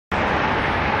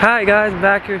Hi guys, I'm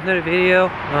back here with another video.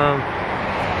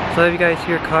 So if you guys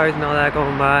hear cars and all that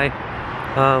going by,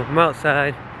 I'm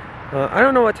outside. I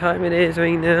don't know what time it is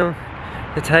right now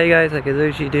to tell you guys like I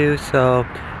usually do, so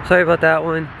sorry about that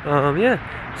one. Yeah,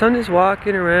 so I'm just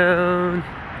walking around,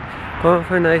 going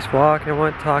for a nice walk, and I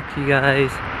want to talk to you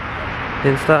guys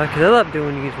and stuff, because I love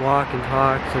doing these walk and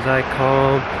talks as I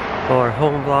call them, or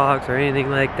home vlogs or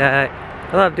anything like that.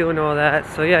 I love doing all that,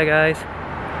 so yeah guys.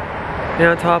 And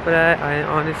on top of that, I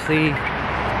honestly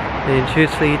and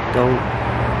truthfully don't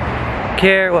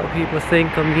care what people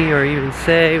think of me or even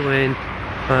say when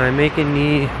I'm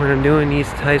doing these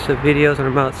types of videos, when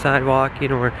I'm outside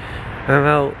walking or I'm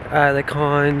out at the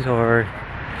cons or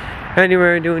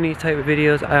anywhere doing these type of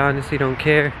videos. I honestly don't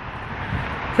care.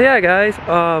 So yeah guys,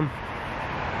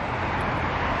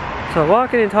 so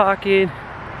walking and talking,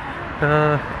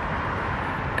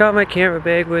 got my camera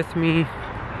bag with me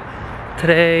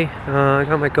today. I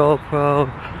got my GoPro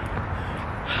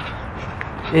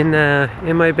in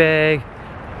my bag,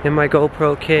 in my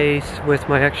GoPro case with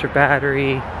my extra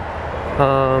battery.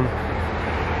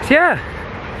 So yeah,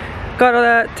 got all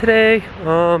that today.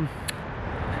 So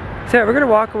yeah, we're gonna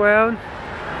walk around.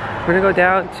 We're gonna go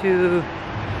down to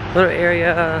a little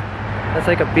area that's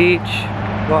like a beach.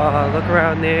 Look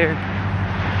around there.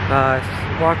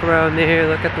 Walk around there,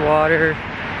 look at the water,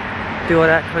 do all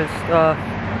that kind of stuff.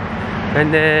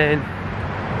 And then,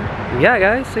 yeah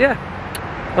guys, so yeah,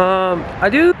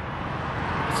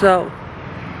 so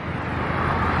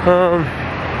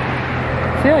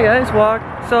yeah guys,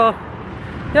 so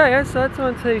yeah guys, so that's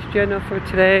on today's agenda for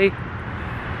today.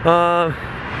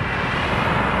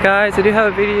 Guys, I do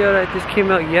have a video that just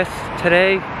came out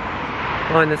today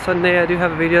on the Sunday. I do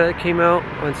have a video that came out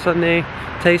on Sunday.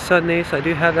 Today's Sunday, so I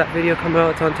do have that video come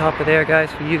out. It's on top of there guys,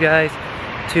 for you guys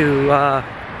to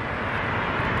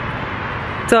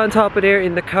it's on top of there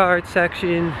in the card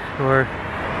section, or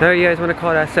whatever you guys want to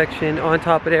call that section, on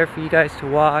top of there for you guys to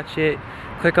watch it.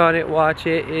 Click on it, watch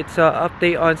it. It's an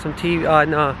update on some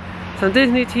some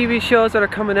Disney TV shows that are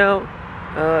coming out.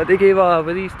 They gave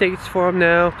release dates for them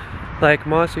now, like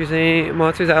Monsters Inc.,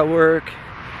 Monsters at Work,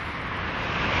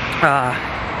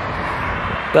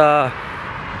 the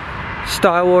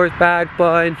Star Wars Bad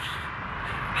Bunch,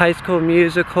 High School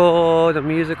Musical, the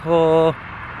musical,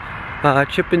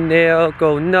 Chip and Dale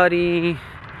Go Nutty.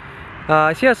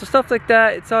 So yeah, so stuff like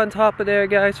that, it's on top of there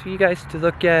guys for you guys to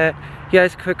look at. You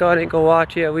guys click on it and go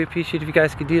watch it. We appreciate if you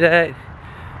guys could do that.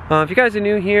 If you guys are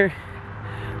new here,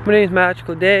 my name is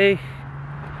Magical Day.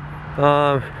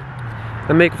 I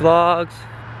make vlogs.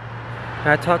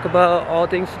 I talk about all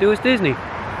things to do with Disney.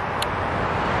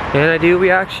 And I do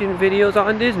reaction videos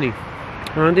on Disney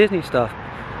stuff.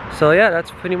 So yeah,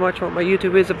 that's pretty much what my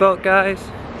YouTube is about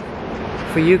guys.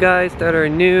 For you guys that are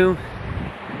new,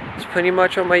 it's pretty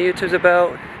much what my YouTube's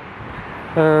about.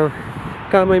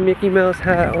 Got my Mickey Mouse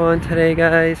hat on today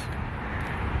guys.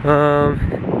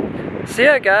 So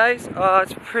yeah guys,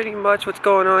 it's pretty much what's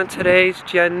going on today's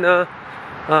agenda.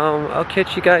 I'll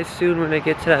catch you guys soon when I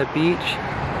get to that beach,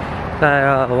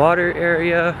 that water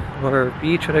area or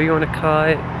beach, whatever you want to call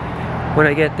it. When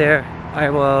I get there, I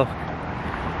will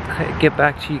get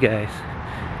back to you guys.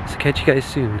 So catch you guys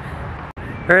soon.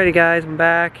 Alrighty guys, I'm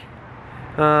back.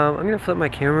 I'm gonna flip my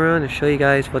camera on and show you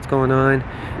guys what's going on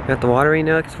at the water right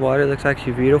now, because the water looks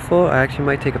actually beautiful. I actually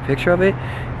might take a picture of it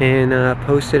and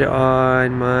post it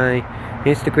on my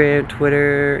Instagram,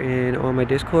 Twitter, and on my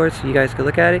Discord so you guys can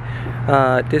look at it.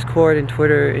 Discord and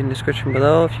Twitter in the description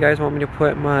below. If you guys want me to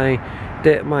put my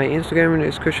Instagram in the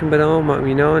description below, let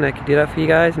me know and I can do that for you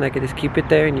guys, and I can just keep it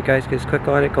there and you guys can just click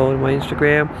on it, go to my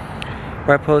Instagram,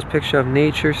 where I post pictures of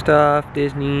nature stuff,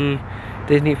 Disney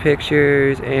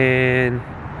pictures, and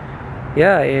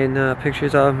yeah, and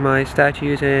pictures of my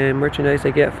statues and merchandise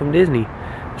I get from Disney.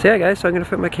 So yeah guys, so I'm gonna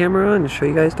flip my camera on and show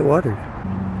you guys the water.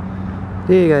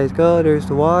 There you guys go, there's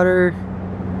the water.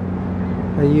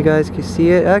 You guys can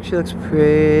see it. It actually looks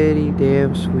pretty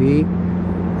damn sweet.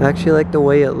 I actually like the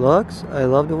way it looks. I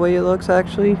love the way it looks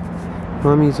actually.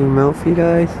 Let me zoom out for you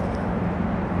guys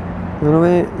a little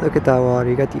bit. Look at that water.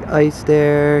 You got the ice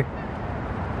there.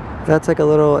 That's like a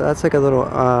little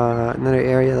another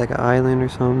area, like an island or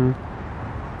something.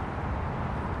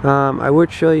 I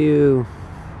would show you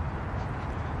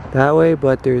that way,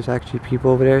 but there's actually people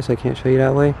over there, so I can't show you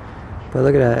that way. But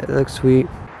look at that, it looks sweet.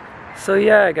 So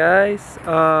yeah guys,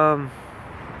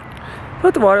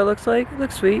 what the water looks like, it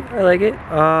looks sweet, I like it.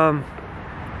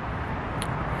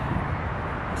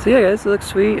 So yeah guys, it looks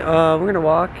sweet. We're gonna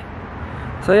walk.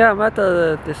 So yeah, I'm at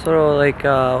this little like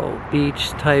beach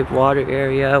type water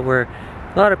area where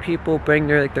a lot of people bring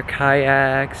their their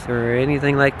kayaks or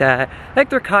anything like that, like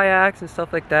their kayaks and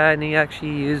stuff like that, and they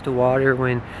actually use the water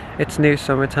when it's near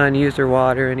summertime. They use their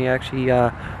water and they actually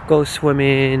go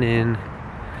swimming, and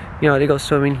you know, they go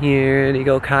swimming here and they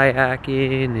go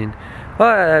kayaking and all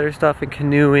that other stuff, and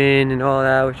canoeing and all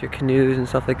that with your canoes and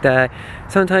stuff like that.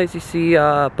 Sometimes you see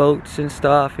boats and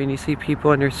stuff, and you see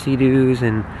people in their sea-doos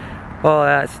and all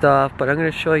that stuff. But I'm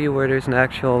gonna show you where there's an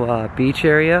actual beach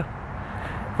area.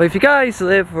 But if you guys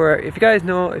live where, if you guys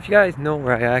know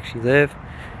where I actually live,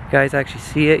 you guys actually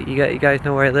see it. You guys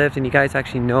know where I live, and you guys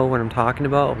actually know what I'm talking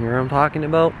about, where I'm talking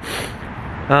about.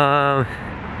 But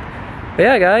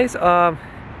yeah, guys.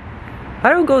 I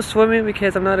don't go swimming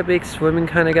because I'm not a big swimming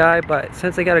kind of guy, but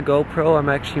since I got a GoPro, I'm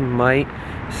actually might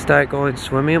start going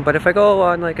swimming. But if I go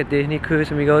on like a Disney cruise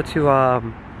and we go to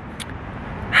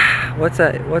what's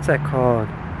that called?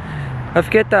 I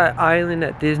forget that island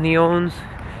that Disney owns.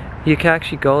 You can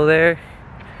actually go there.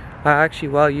 I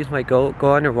actually use my go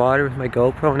underwater with my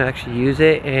GoPro and actually use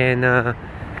it, and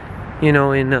you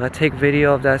know, and take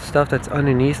video of that stuff that's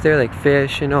underneath there, like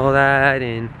fish and all that,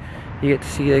 and you get to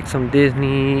see like some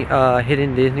Disney,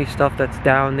 hidden Disney stuff that's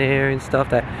down there and stuff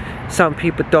that some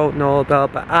people don't know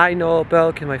about, but I know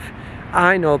about because my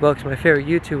favorite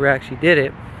YouTuber actually did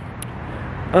it.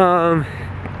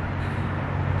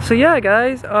 So yeah,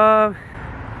 guys.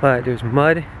 But there's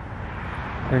mud.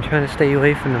 I'm trying to stay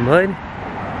away from the mud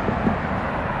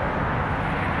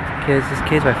because just in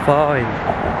case I fall and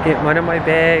get mud in my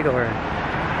bag or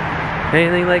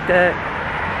anything like that.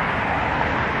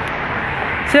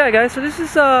 So yeah, guys, so this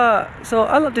is so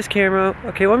I love this camera.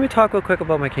 Okay, let me talk real quick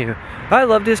about my camera. I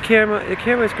love this camera. The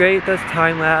camera is great. It does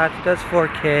time lapse, it does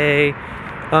 4K, it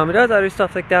does other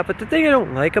stuff like that. But the thing I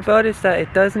don't like about it is that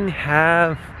it does not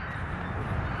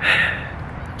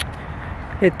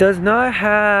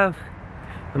have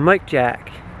a mic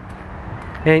jack.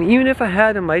 And even if I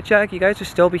had a mic jack, you guys would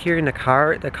still be hearing the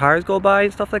cars go by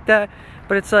and stuff like that.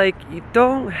 But it's like you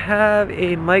don't have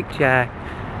a mic jack,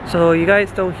 so you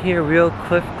guys don't hear real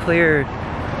clear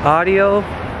audio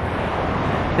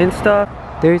and stuff.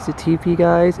 There's the teepee,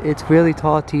 guys. It's really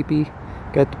tall teepee.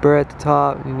 Got the bird at the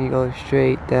top, and you go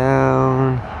straight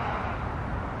down.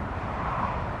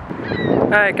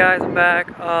 Alright, guys, I'm back.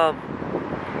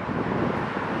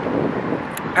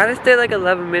 I just did like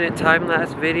 11-minute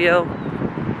time-lapse video,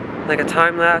 like a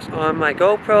time-lapse on my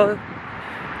GoPro.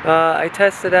 I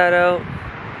tested that out,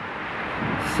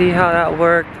 see how that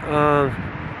worked.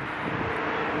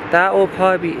 That will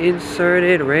probably be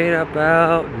inserted right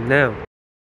about now.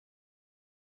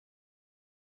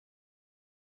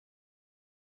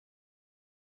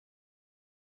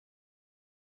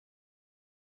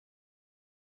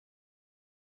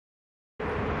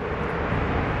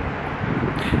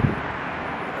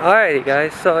 Alrighty,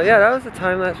 guys, so yeah, that was the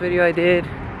time-lapse video I did.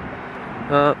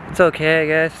 It's okay, I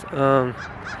guess. I'm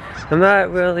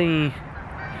not really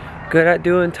good at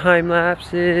doing time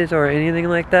lapses or anything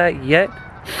like that yet.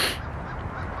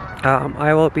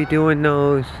 I will be doing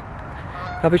those.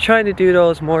 I'll be trying to do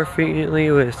those more frequently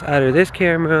with either this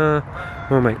camera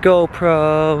or my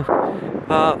GoPro.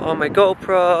 On my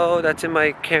GoPro that's in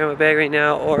my camera bag right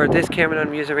now, or this camera that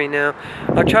I'm using right now.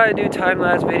 I'll try to do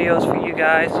time-lapse videos for you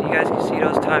guys so you guys can see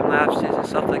those time lapses and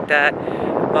stuff like that.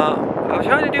 I'm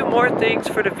trying to do more things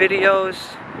for the videos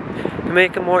to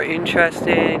make them more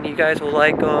interesting. You guys will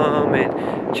like them,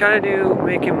 and trying to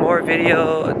making more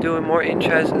doing more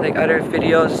interest like other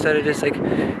videos instead of just like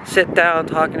sit down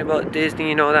talking about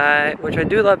Disney and all that, which I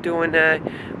do love doing that,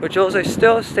 which those are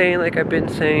still staying like I've been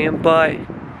saying, but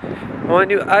I want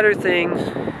to do other things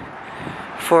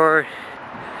I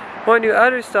want to do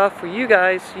other stuff for you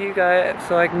guys, so you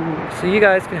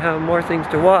guys can have more things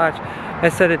to watch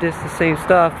instead of just the same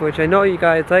stuff, which I know you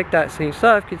guys like that same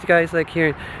stuff because you guys like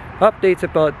hearing updates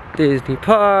about Disney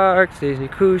parks, Disney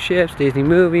cruise ships, Disney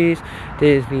movies,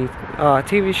 Disney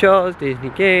TV shows,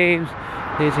 Disney games,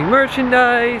 Disney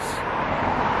merchandise,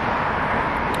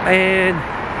 and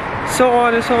so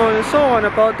on and so on and so on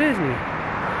about Disney.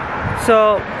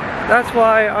 So that's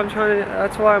why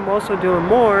I'm also doing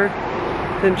more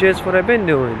than just what I've been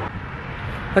doing.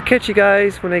 I'll catch you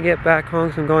guys when I get back home,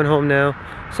 because I'm going home now.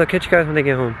 So I'll catch you guys when I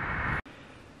get home.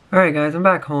 Alright, guys, I'm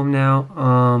back home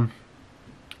now.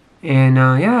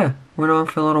 Yeah, went on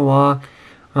for a little walk.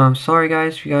 Sorry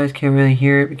guys if you guys can't really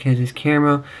hear it because this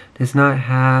camera does not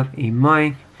have a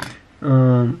mic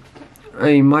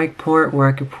port where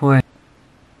I could put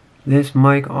this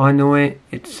mic onto it.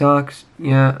 It sucks,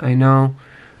 yeah, I know,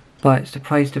 but it's the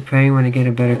price to pay when I get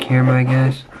a better camera, I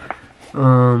guess.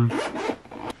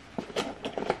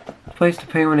 Price to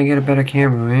pay when I get a better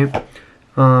camera, right?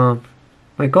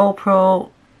 My GoPro,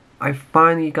 I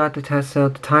finally got to test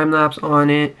out the time-lapse on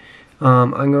it.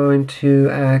 I'm going to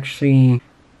actually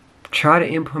try to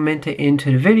implement it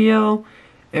into the video,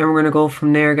 and we're gonna go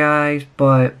from there, guys.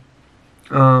 But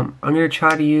I'm gonna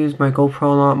try to use my GoPro a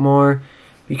lot more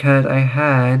because I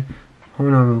had,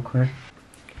 hold on real quick,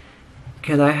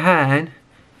 because I had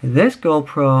this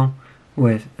GoPro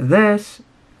with this,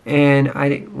 and I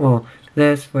didn't, well,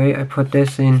 this, right, I put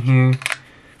this in here,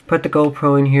 put the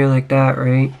GoPro in here like that,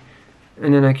 right,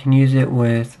 and then I can use it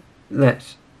with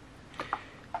this.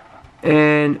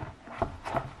 And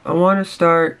I want to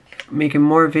start making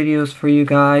more videos for you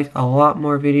guys, a lot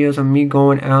more videos of me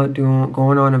going out,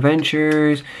 going on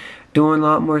adventures, doing a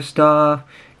lot more stuff,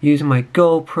 using my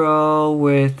GoPro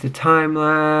with the time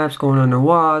lapse, going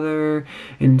underwater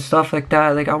and stuff like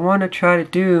that. Like, I want to try to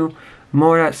do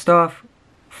more of that stuff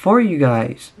for you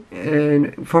guys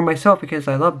and for myself, because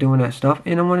I love doing that stuff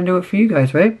and I want to do it for you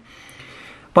guys, right?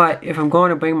 But if I'm going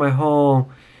to bring my whole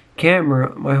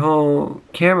camera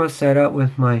setup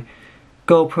with my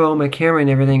GoPro, my camera and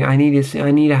everything, I need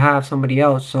to have somebody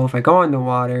else. So if I go in the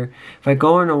water,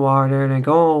 and I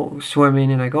go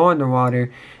swimming and I go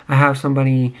underwater, I have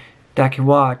somebody that can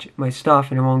watch my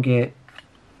stuff and it won't get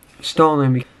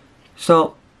stolen.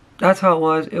 So that's how it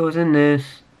was. It was in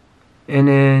this, and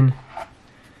then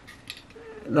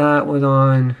that was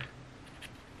on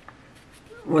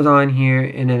here,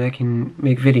 and then I can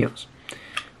make videos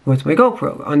with my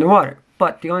GoPro underwater.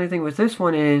 But the only thing with this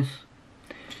one is,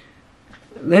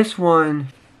 this one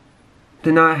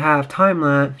did not have time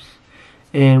lapse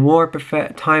and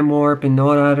time warp and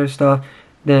all that other stuff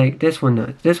like this one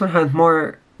does. This one has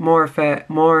more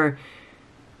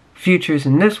features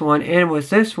than this one, and with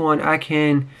this one I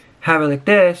can have it like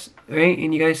this, right?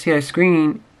 And you guys see that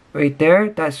screen right there?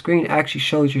 That screen actually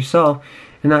shows yourself,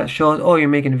 and that shows, oh, you're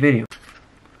making a video.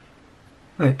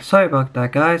 Alright, sorry about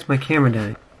that, guys. My camera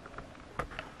died.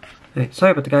 Alright,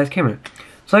 sorry about the guy's camera.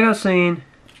 So like I was saying,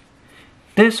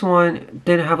 this one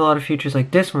didn't have a lot of features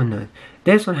like this one does.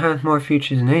 This one has more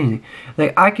features than anything.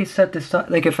 Like, I could set this up,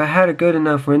 like if I had a good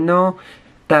enough window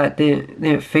that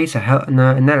didn't face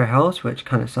another house, which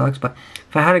kind of sucks, but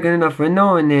if I had a good enough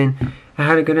window, and then I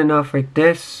had a good enough, like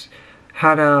this,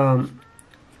 had a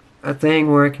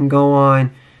thing where I can go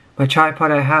on my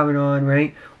tripod I have it on,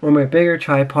 right? Or my bigger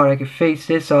tripod, I could face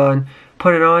this on,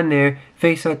 put it on there,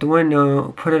 face out the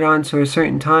window, put it on so a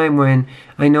certain time when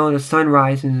I know the sun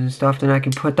rises and stuff, then I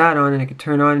can put that on and I can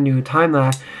turn on and do a time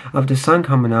lapse of the sun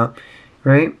coming up,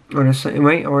 right? Or the sun,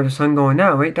 right? Or the sun going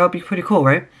down, right? That would be pretty cool,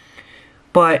 right?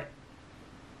 But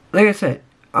like I said,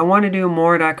 I want to do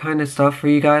more of that kind of stuff for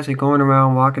you guys, like going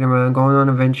around, walking around, going on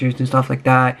adventures and stuff like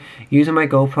that, using my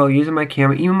GoPro, using my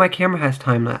camera. Even my camera has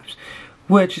time lapse,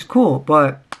 which is cool,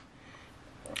 but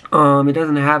it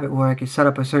doesn't have it where I can set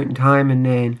up a certain time and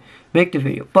then make the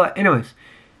video. But anyways,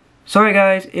 sorry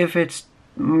guys if it's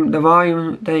the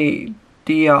volume,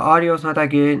 the audio is not that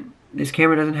good. This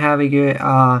camera doesn't have a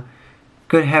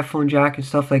good headphone jack and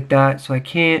stuff like that, so I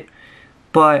can't.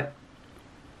 But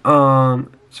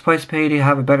suffice to say, to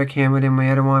have a better camera than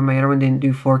my other one. My other one didn't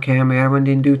do 4K. My other one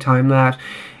didn't do time lapse.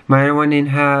 My other one didn't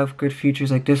have good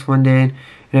features like this one did.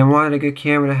 And I wanted a good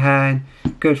camera that had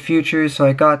good features, so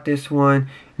I got this one.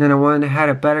 And then I wanted to have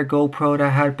a better GoPro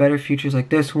that had better features like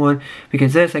this one,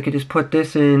 because this, I could just put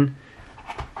this in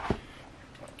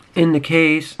the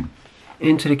case,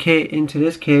 into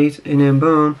this case, and then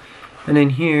boom, and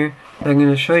then here I'm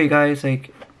gonna show you guys,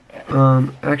 like,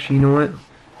 actually, you know what?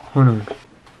 Hold on.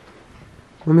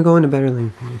 Let me go into better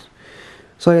lighting for this.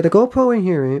 So I got the GoPro in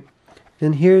here, right?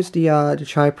 Then here's the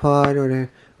tripod or the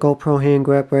GoPro hand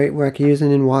grip, right, where I can use it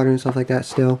in water and stuff like that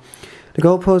still. The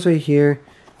GoPro's right here.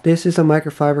 This is a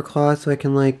microfiber cloth, so I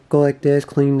can like go like this,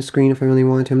 clean the screen if I really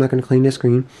want to. I'm not going to clean this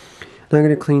screen. I'm not going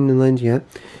to clean the lens yet.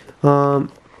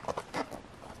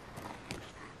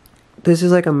 This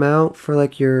is like a mount for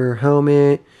like your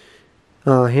helmet,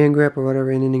 hand grip or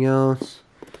whatever, anything else.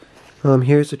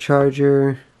 Here's the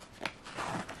charger.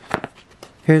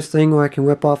 Here's the thing where I can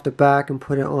whip off the back and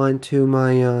put it onto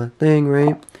my thing,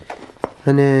 right?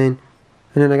 And then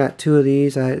I got two of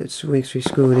these. It's actually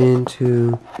screwed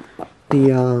into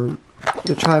the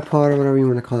tripod or whatever you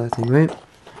want to call that thing, right?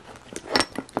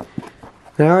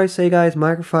 And I always say, guys,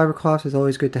 microfiber cloth is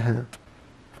always good to have.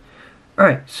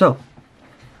 Alright, so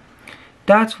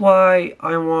that's why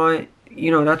I want,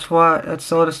 you know, that's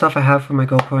all the stuff I have for my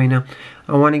GoPro right now.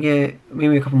 I want to get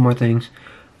maybe a couple more things.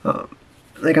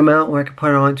 Like a mount where I can put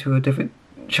it onto a different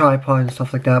tripod and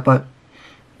stuff like that, but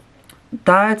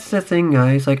that's the thing,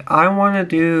 guys. Like, I want to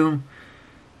do,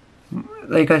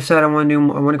 like I said, I want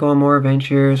to go on more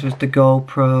adventures with the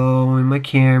GoPro and my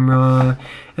camera,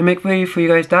 and make videos for you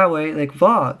guys that way, like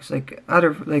vlogs, like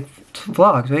other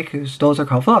vlogs, right? Because those are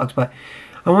called vlogs. But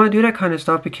I want to do that kind of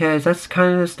stuff because that's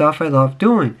kind of the stuff I love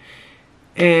doing,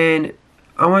 and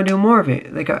I want to do more of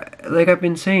it. Like I've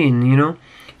been saying, you know,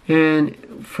 and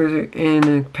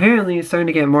apparently it's starting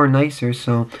to get more nicer.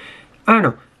 So I don't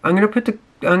know. I'm gonna put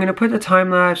the time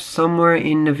lapse somewhere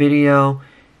in the video,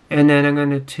 and then I'm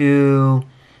gonna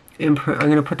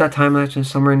put that time lapse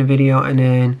somewhere in the video, and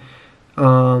then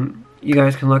you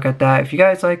guys can look at that. If you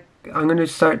guys like, I'm gonna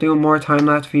start doing more time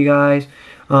lapse for you guys.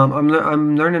 I'm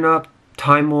learning up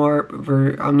time warp.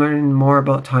 I'm learning more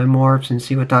about time warps and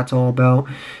see what that's all about.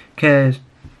 Cause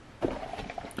I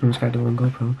almost got the one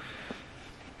GoPro.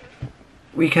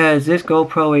 Because this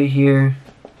GoPro right here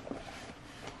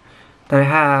that I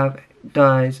have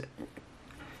does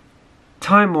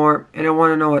time warp, and I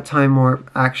want to know what time warp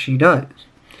actually does.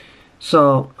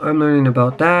 So I'm learning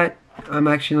about that. I'm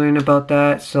actually learning about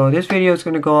that. So this video is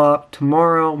going to go up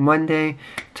tomorrow, Monday.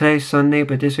 Today's Sunday,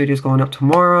 but this video is going up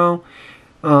tomorrow.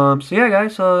 So yeah,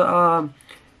 guys. So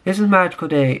this is Magical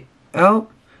Day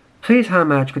out. Please have a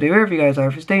magical day wherever you guys are.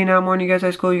 If it's day now, morning, you guys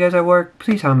at school, you guys at work.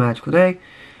 Please have a magical day.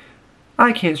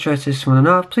 I can't stress this one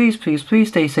enough. Please, please, please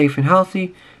stay safe and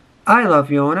healthy. I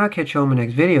love you all, and I'll catch you on my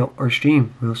next video or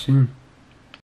stream real soon.